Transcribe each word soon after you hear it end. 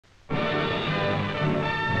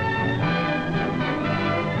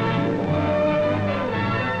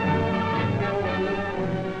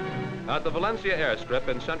At the Valencia airstrip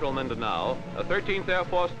in central Mindanao, a 13th Air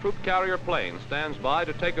Force troop carrier plane stands by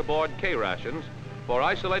to take aboard K-rations for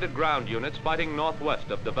isolated ground units fighting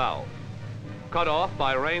northwest of Davao. Cut off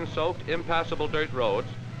by rain-soaked, impassable dirt roads,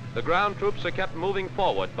 the ground troops are kept moving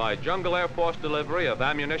forward by Jungle Air Force delivery of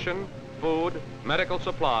ammunition, food, medical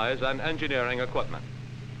supplies, and engineering equipment.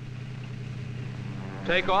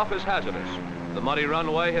 Takeoff is hazardous. The muddy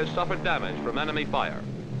runway has suffered damage from enemy fire,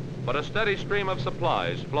 but a steady stream of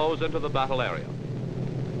supplies flows into the battle area.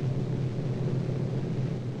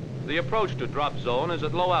 The approach to drop zone is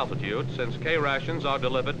at low altitude since K-rations are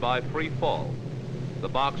delivered by free fall. The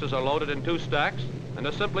boxes are loaded in 2 stacks and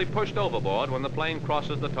are simply pushed overboard when the plane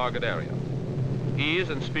crosses the target area.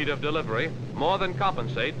 Ease and speed of delivery more than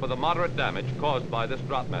compensate for the moderate damage caused by this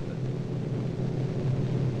drop method.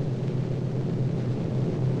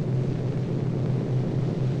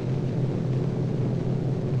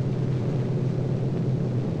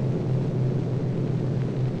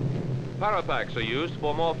 Parapacks are used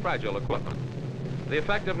for more fragile equipment. The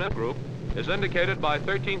effectiveness group is indicated by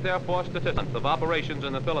 13th Air Force statistics of operations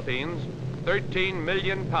in the Philippines, 13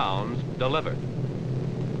 million pounds delivered.